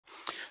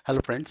Hello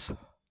friends,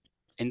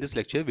 in this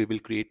lecture we will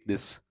create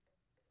this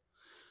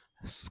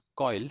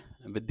coil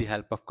with the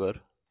help of curve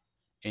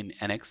in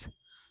Annex.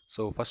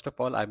 So first of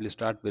all I will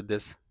start with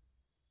this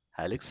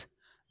helix,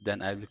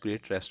 then I will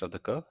create rest of the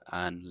curve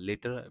and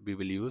later we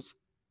will use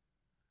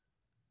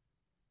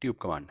tube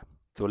command.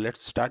 So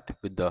let's start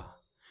with the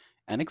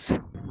Annex.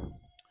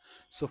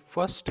 So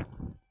first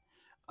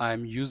I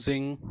am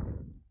using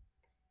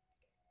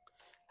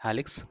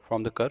helix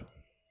from the curve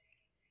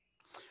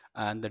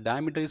and the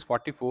diameter is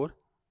 44.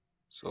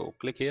 So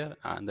click here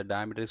and the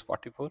diameter is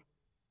 44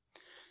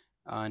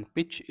 and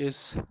pitch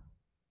is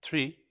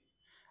 3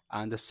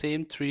 and the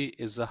same 3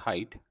 is the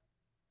height.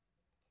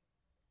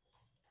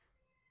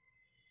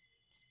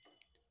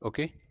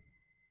 Okay,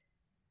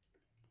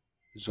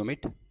 zoom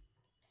it.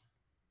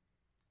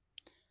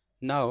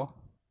 Now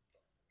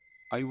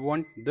I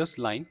want this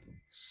line,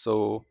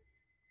 so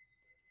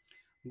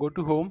go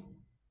to home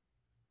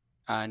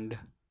and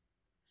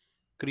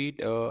create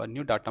a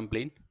new datum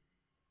plane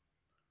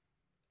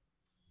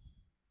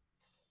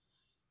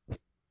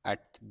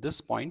at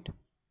this point.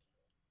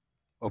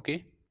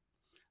 Okay,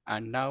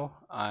 and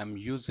now I'm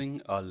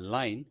using a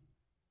line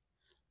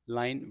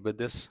with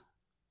this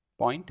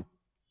point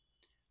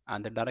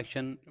and the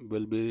direction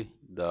will be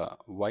the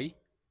y.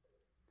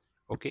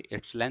 Okay,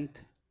 its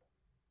length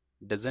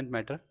doesn't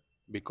matter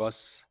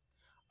because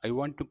I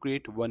want to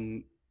create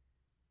one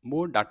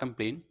more datum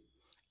plane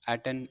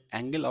at an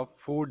angle of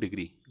 4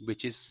 degree,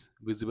 which is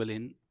visible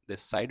in the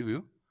side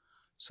view.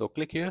 So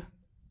click here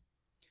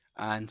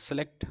and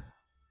select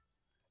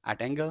at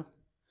angle.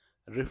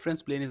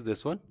 Reference plane is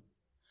this one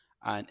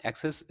and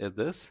axis is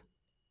this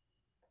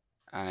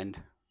and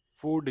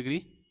 4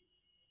 degree.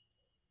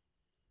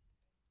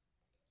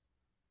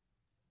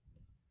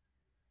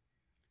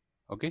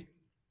 Okay,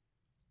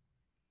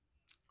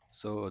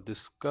 so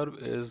this curve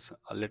is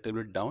a little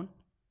bit down.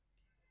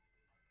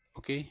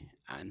 Okay,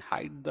 and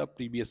hide the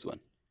previous one.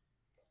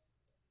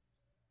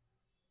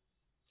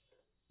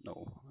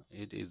 No,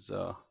 it is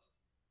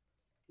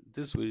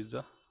this is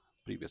the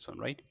previous one,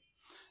 right?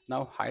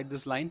 Now hide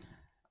this line.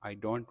 I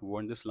don't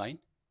want this line.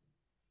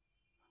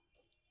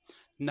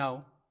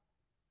 Now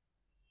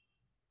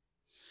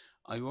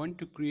I want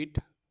to create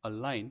a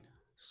line.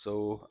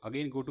 So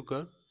again go to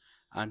curve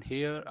and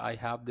here I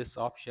have this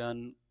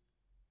option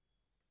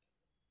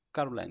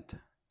curve length.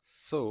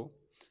 So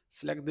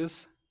select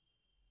this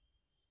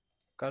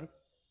curve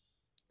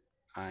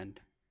and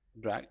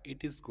drag.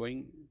 It is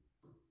going,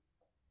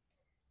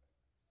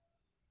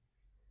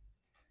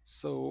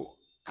 so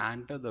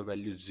enter the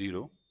value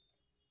 0,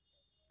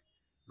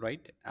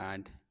 right,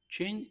 and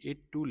change it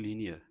to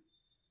linear.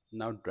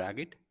 Now drag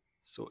it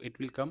so it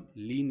will come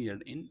linear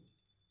in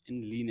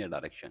linear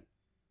direction.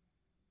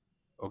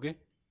 Okay,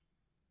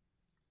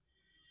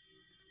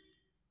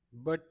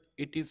 but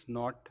it is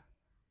not,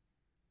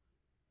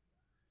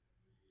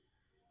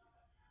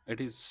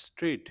 it is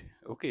straight.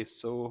 Okay,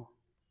 so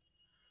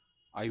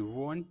I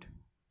want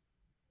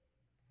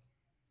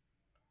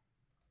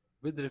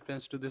with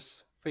reference to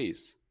this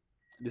face,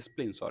 this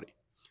plane, sorry.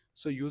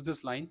 So use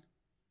this line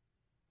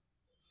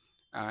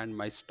and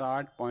my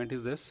start point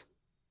is this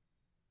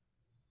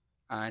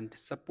and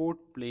support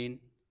plane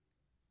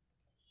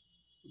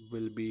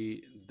will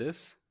be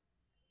this,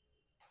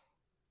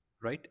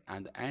 right,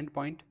 and the end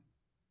point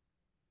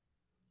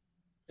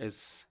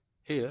is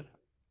here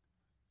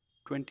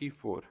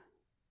 24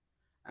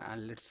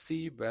 and let's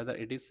see whether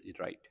it is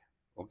right.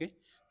 Okay,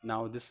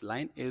 now this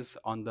line is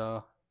on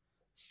the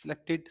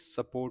selected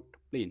support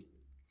plane.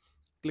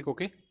 Click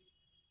OK.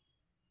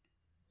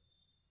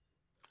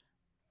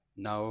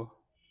 Now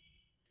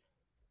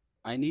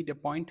I need a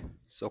point,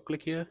 so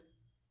click here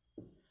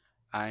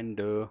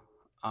and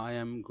I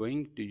am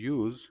going to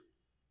use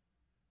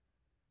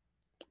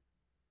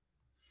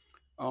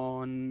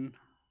on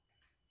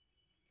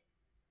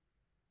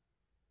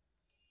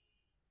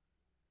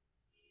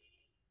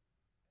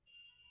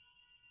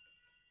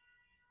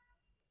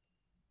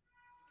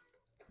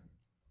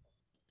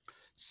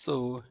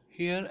so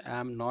here I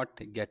am not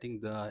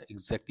getting the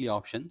exactly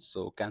option,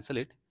 so cancel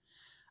it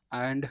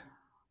and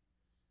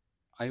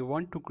I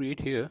want to create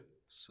here,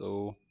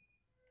 so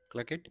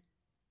click it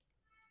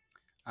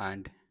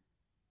and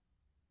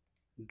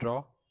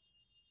draw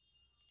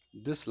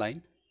this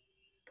line.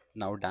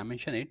 Now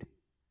dimension it,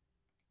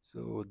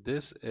 so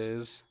this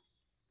is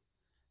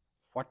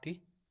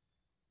 40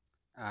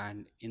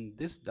 and in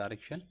this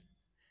direction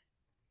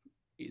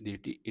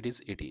it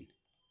is 18.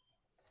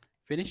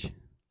 Finish.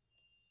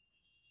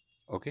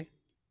 Okay,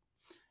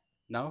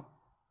 now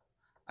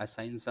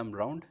assign some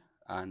round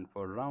and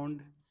for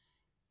round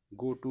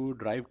go to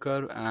drive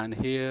curve and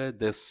here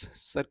this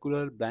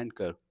circular band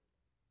curve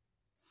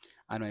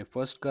and my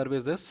first curve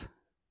is this,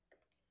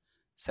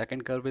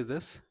 second curve is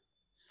this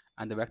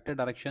and the vector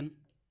direction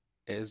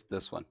is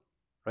this one,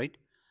 right,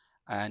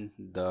 and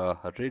the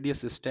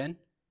radius is 10.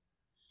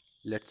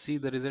 Let's see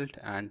the result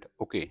and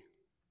okay.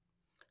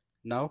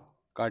 Now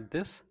cut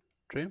this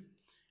trim.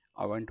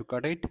 I want to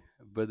cut it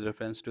with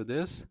reference to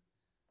this,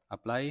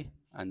 apply,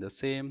 and the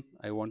same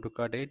I want to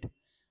cut it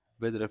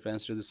with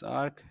reference to this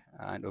arc.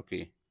 And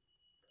okay,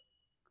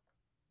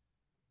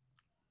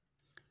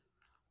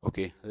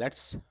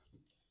 let's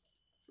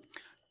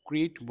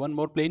create one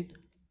more plane.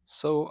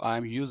 So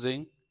I'm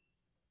using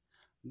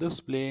this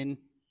plane.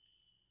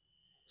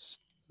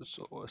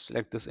 So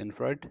select this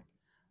infrared.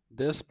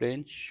 This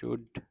plane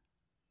should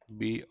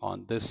be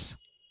on this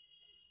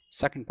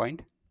second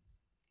point.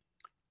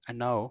 And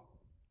now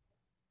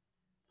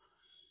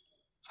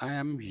I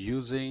am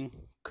using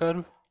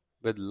curve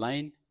with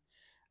line,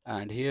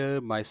 and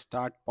here my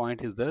start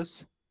point is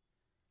this,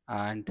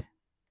 and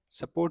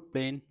support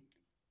plane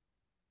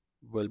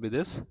will be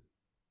this.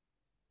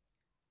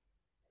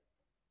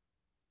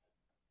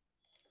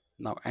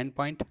 Now end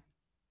point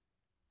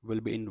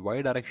will be in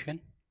y direction,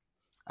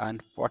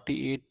 and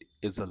 48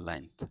 is the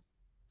length.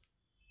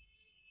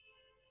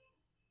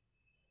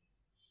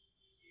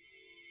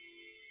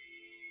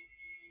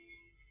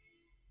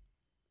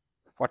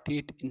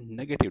 48 in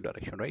negative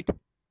direction, right?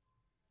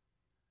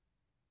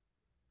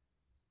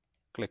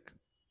 Click.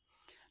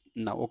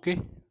 Now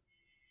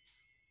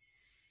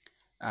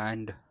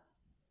and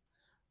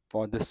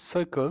for this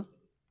circle,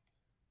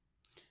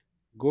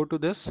 go to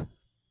this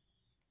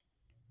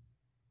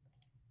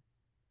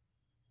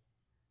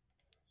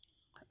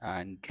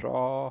and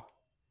draw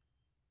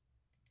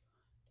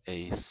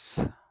a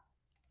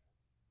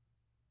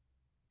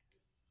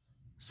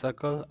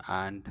circle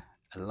and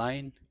a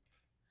line.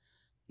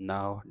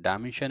 Now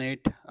dimension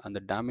it, and the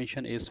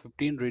dimension is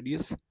 15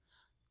 radius,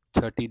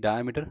 30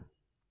 diameter,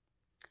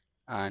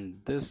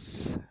 and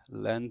this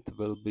length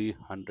will be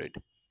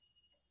 100.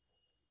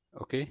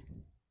 Okay,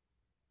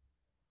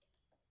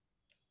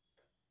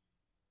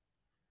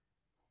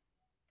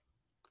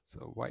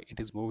 so why it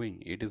is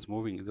moving? It is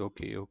moving. Is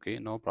okay,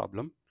 no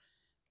problem.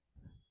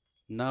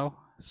 Now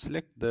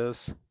select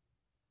this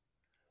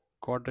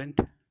quadrant,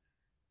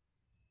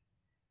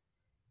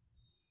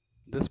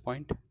 this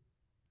point,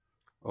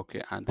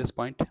 okay, and this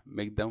point,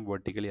 make them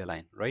vertically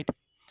aligned, right?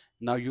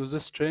 Now use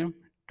this trim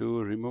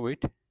to remove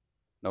it.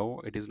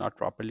 No, it is not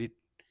properly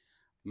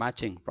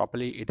matching,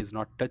 properly it is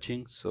not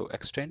touching, so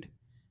extend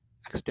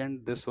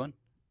this one,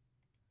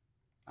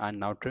 and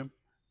now trim.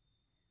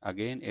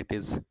 Again it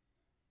is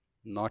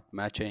not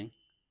matching,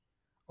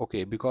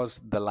 okay, because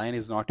the line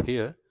is not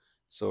here,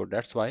 so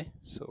that's why.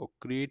 So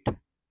create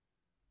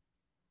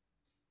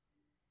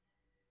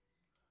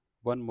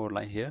one more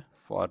line here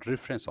for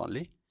reference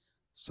only,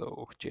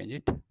 so change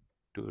it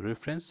to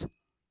reference,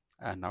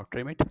 and now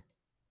trim it,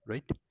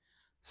 right?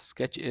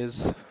 Sketch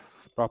is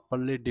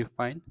properly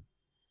defined,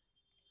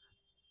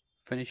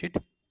 finish it.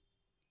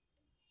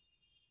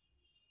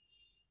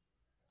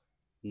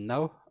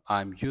 Now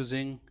I'm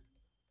using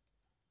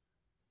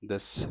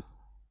this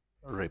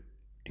rib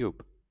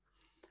tube,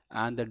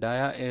 and the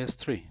dia is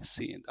 3.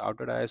 See, the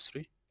outer dia is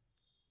 3,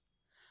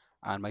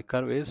 and my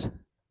curve is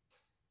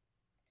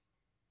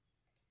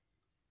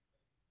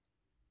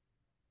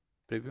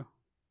preview.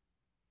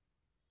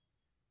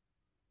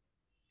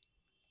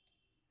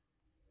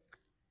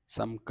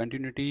 Some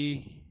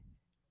continuity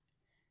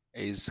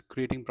is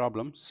creating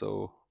problems,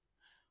 so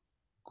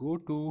go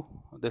to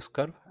this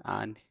curve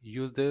and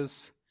use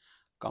this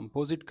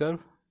composite curve.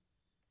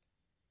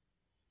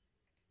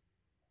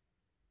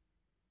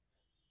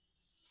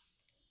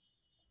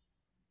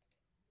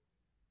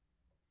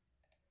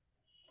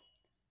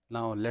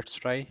 Now let's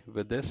try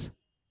with this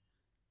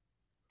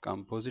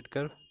composite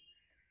curve,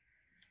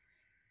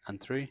 and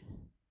 3.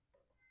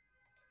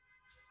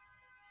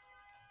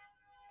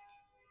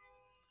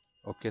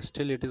 Okay,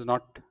 still it is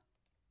not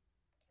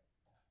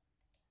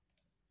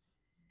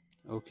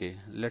okay.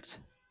 Let's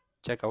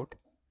check out.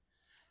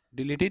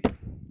 Delete it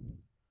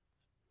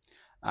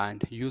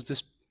and use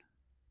this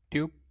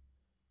tube,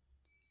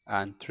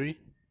 and 3,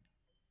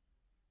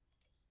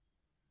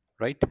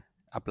 right?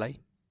 Apply.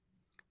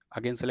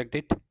 Again select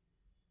it,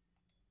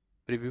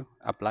 preview,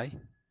 apply,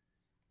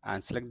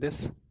 and select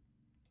this,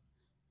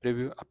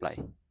 preview, apply.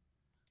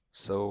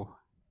 So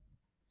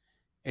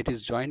it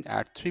is joined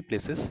at 3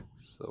 places,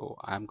 so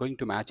I am going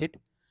to match it.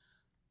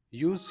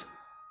 Use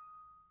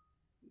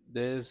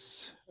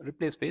this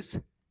replace face,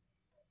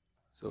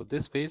 so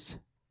this face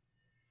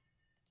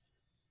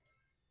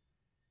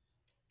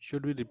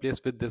should be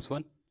replaced with this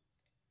one,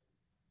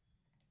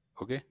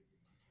 okay,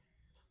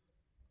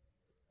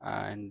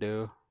 and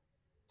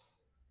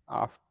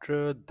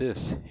after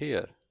this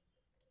here,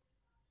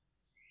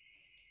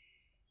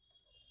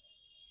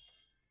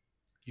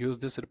 use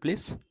this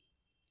replace.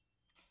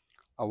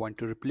 I want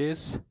to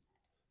replace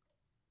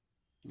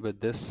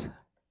with this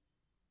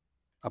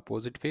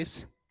opposite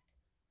face,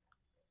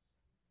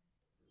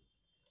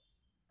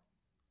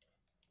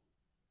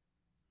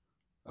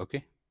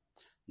 okay.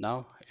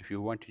 Now if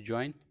you want to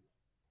join,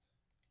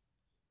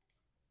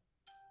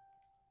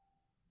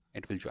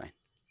 it will join.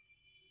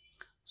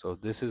 So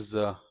this is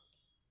the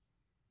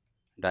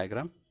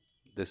diagram,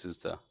 this is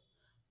the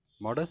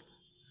model.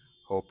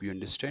 Hope you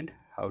understand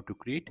how to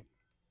create.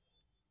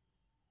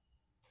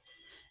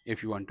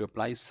 If you want to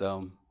apply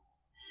some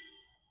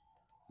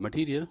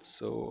material,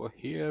 so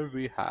here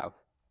we have,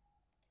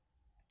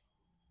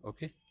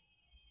 okay,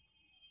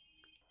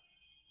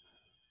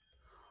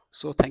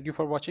 So thank you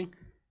for watching.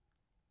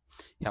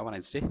 Have a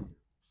nice day.